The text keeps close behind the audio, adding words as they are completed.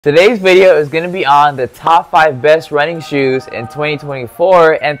Today's video is going to be on the top 5 best running shoes in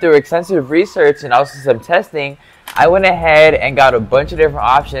 2024, and through extensive research and also some testing, I went ahead and got a bunch of different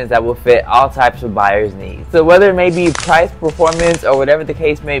options that will fit all types of buyers' needs. So whether it may be price, performance, or whatever the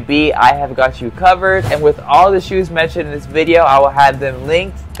case may be, I have got you covered. And with all the shoes mentioned in this video, I will have them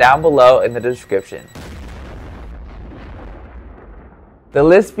linked down below in the description. The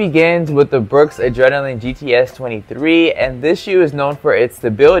list begins with the Brooks Adrenaline GTS 23, and this shoe is known for its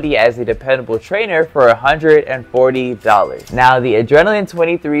stability as a dependable trainer for $140. Now, the Adrenaline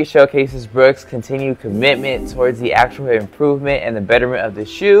 23 showcases Brooks' continued commitment towards the actual improvement and the betterment of the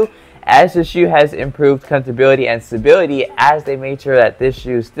shoe, as the shoe has improved comfortability and stability, as they made sure that this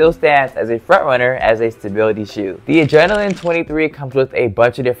shoe still stands as a front runner as a stability shoe. The Adrenaline 23 comes with a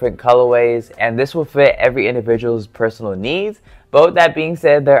bunch of different colorways, and this will fit every individual's personal needs. But with that being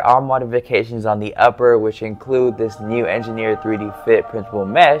said, there are modifications on the upper, which include this new engineered 3D fit printable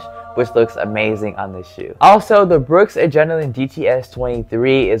mesh, which looks amazing on this shoe. Also, the Brooks Adrenaline GTS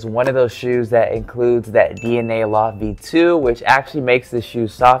 23 is one of those shoes that includes that DNA Loft V2, which actually makes the shoe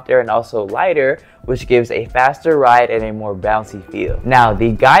softer and also lighter, which gives a faster ride and a more bouncy feel. Now,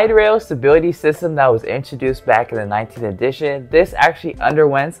 the guide rail stability system that was introduced back in the 19th edition, this actually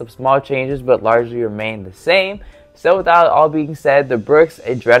underwent some small changes but largely remained the same. So without all being said, the Brooks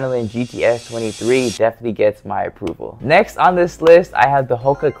Adrenaline GTS 23 definitely gets my approval. Next on this list, I have the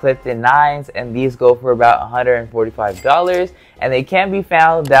HOKA Clifton 9s, and these go for about $145, and they can be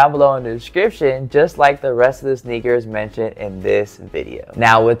found down below in the description, just like the rest of the sneakers mentioned in this video.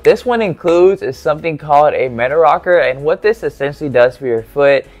 Now, what this one includes is something called a meta rocker, and what this essentially does for your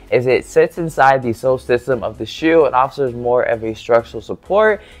foot is it sits inside the sole system of the shoe and offers more of a structural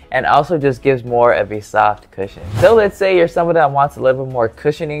support, and also just gives more of a soft cushion. So let's say you're someone that wants a little bit more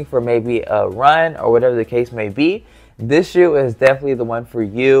cushioning for maybe a run or whatever the case may be, this shoe is definitely the one for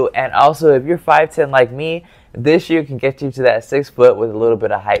you. And also, if you're 5'10" like me, this shoe can get you to that 6 foot with a little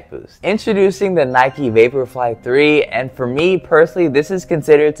bit of height boost. Introducing the Nike Vaporfly 3, and for me personally, this is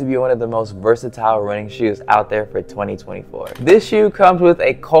considered to be one of the most versatile running shoes out there for 2024. This shoe comes with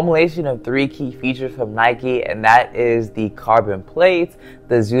a culmination of 3 key features from Nike, and that is the carbon plates,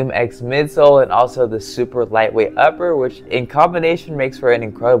 the Zoom X midsole, and also the super lightweight upper, which in combination makes for an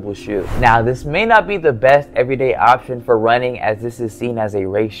incredible shoe. Now, this may not be the best everyday option for running, as this is seen as a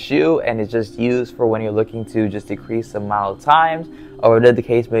race shoe and is just used for when you're looking to just decrease some mile times or whatever the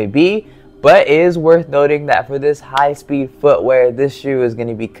case may be, but it is worth noting that for this high-speed footwear, this shoe is going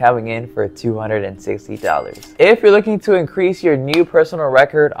to be coming in for $260. If you're looking to increase your new personal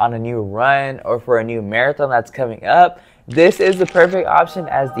record on a new run or for a new marathon that's coming up, this is the perfect option,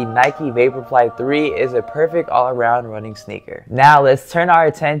 as the Nike Vaporfly 3 is a perfect all-around running sneaker. Now let's turn our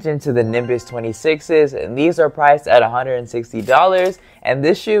attention to the Nimbus 26s, and these are priced at $160, and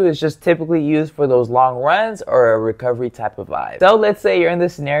this shoe is just typically used for those long runs or a recovery type of vibe. So let's say you're in the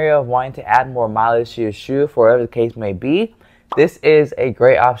scenario of wanting to add more mileage to your shoe for whatever the case may be. This is a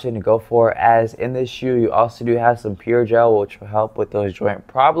great option to go for, as in this shoe you also do have some pure gel, which will help with those joint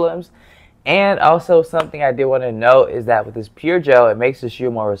problems. And also, something I did want to note is that with this pure gel, it makes the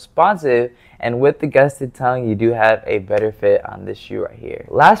shoe more responsive, and with the gusset tongue, you do have a better fit on this shoe right here.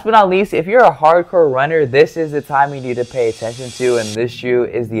 Last but not least, if you're a hardcore runner, this is the time you need to pay attention to, and this shoe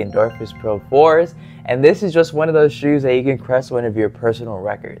is the Endorphins Pro 4s, and this is just one of those shoes that you can crush one of your personal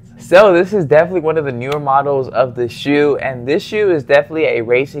records. So this is definitely one of the newer models of the shoe, and this shoe is definitely a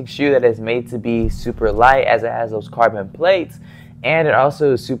racing shoe that is made to be super light, as it has those carbon plates. And it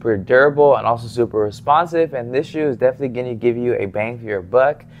also is super durable and also super responsive, and this shoe is definitely going to give you a bang for your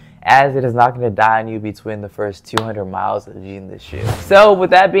buck, as it is not going to die on you between the first 200 miles of using this shoe. So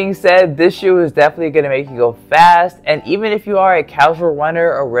with that being said, this shoe is definitely going to make you go fast, and even if you are a casual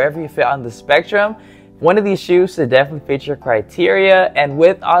runner or wherever you fit on the spectrum, one of these shoes should definitely fit your criteria. And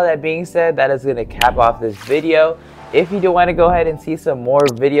with all that being said, that is going to cap off this video. If you do want to go ahead and see some more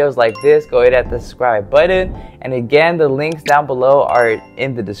videos like this, go ahead and hit the subscribe button. And again, the links down below are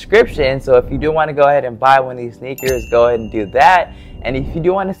in the description. So if you do want to go ahead and buy one of these sneakers, go ahead and do that. And if you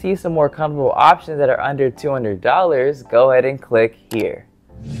do want to see some more comfortable options that are under $200, go ahead and click here.